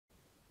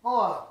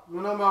Olá,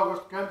 meu nome é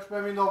Augusto Campos,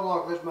 bem-vindo ao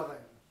blog das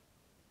Madeiras.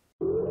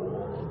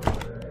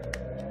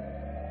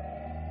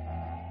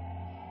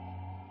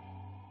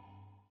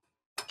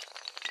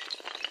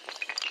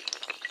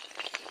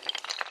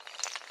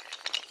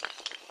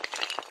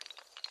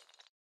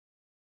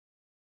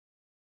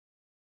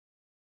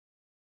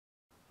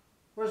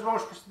 Hoje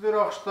vamos proceder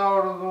ao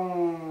restauro de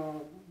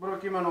um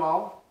berbequim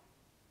manual.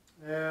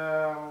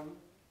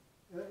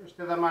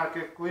 Este é da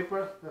marca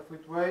Clipper, da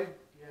Fleetway,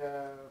 que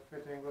é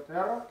feita em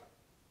Inglaterra.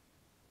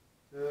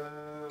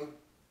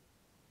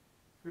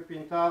 Foi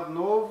pintado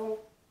novo,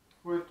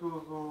 foi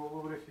tudo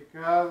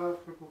lubrificado,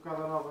 foi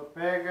colocada a nova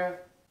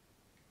pega.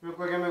 Foi um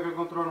colega meu que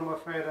encontrou numa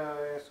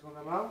feira em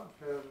segunda mão,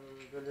 feira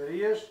de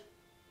galharias,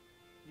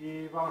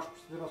 e vamos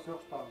proceder ao seu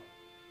restauro.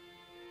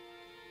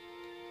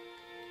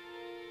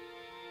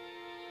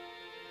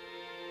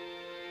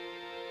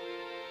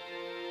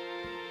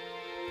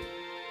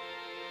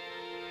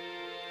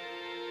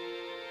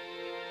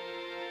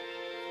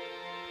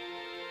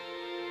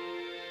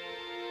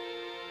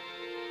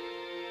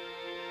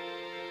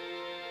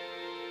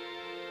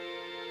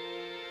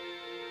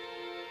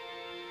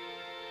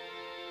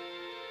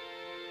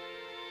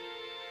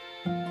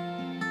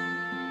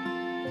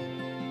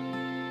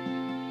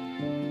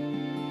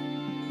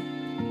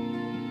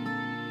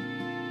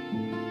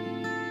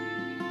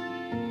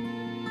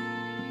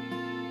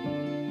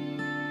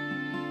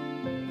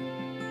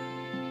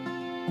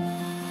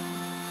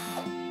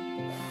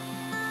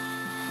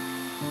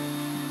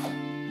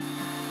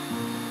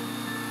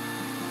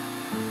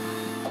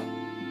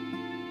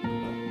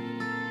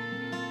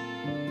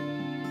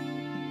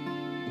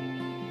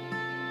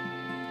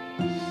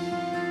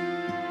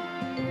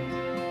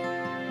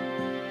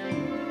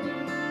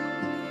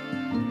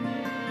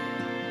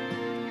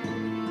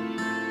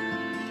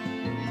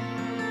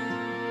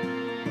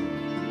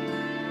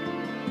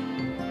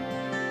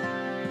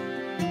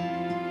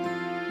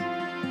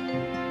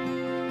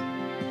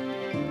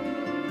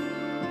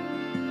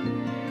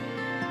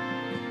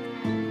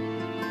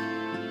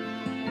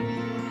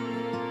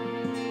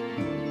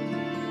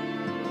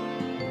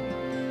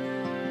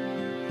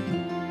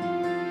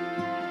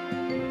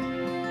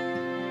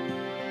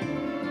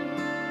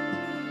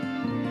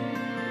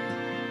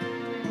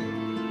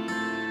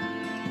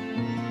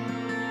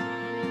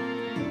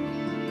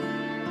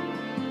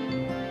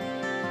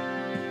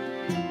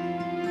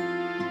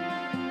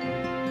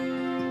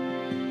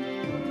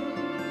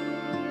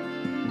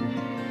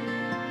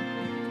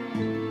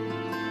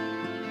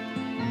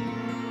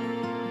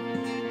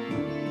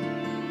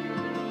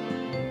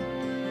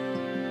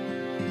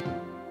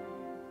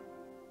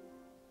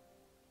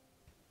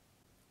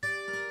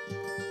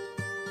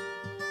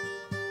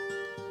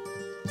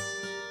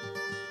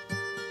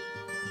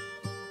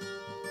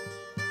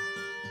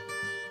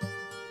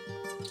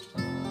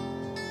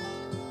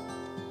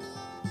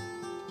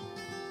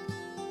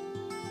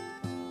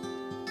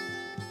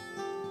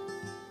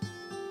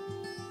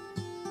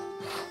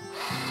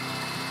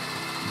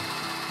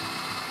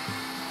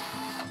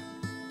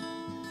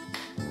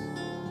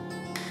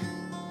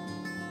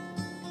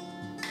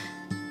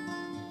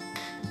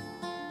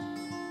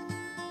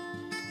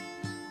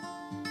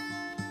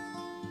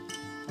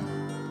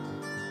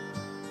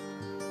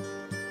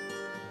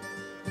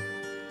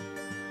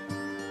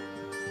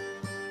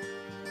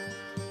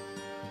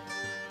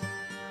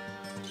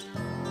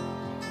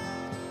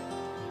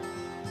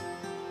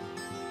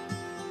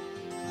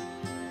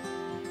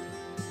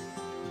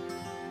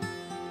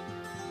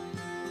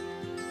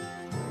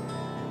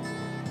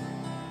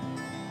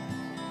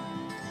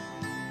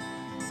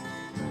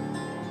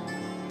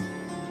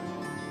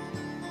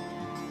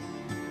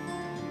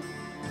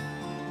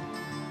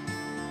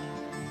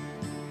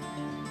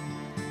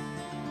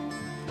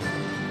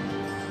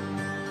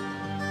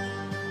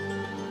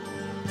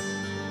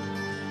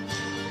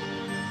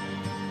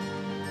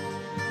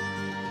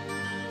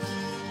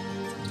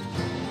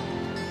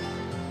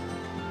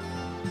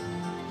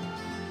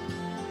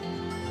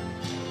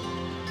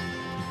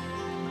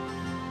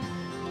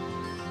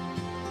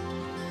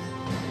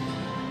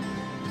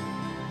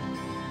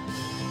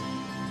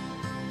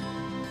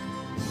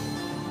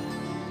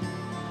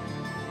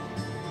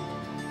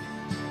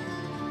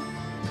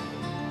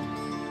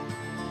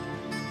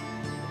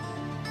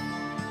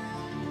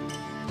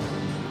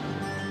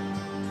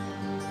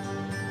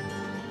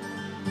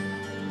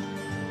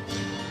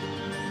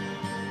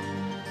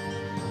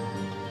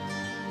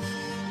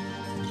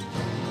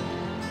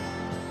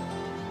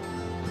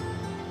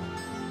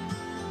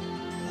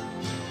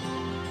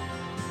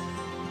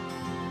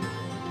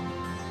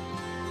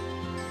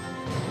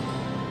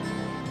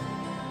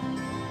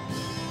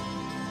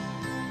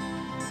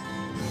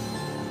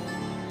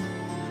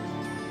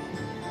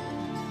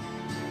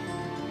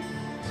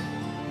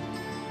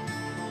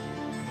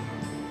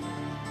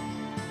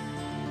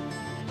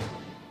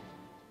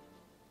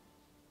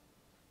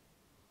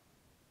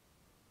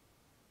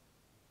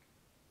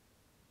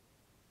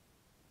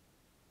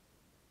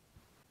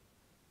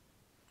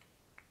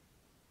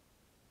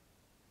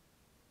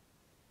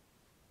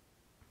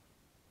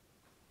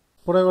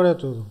 Por agora é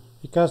tudo.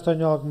 E caso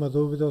tenham alguma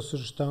dúvida ou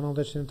sugestão, não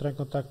deixem de entrar em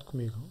contato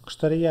comigo.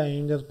 Gostaria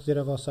ainda de pedir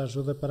a vossa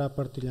ajuda para a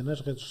partilha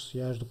nas redes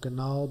sociais do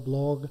canal,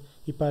 blog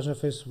e página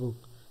Facebook.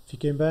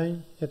 Fiquem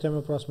bem e até o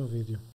meu próximo vídeo.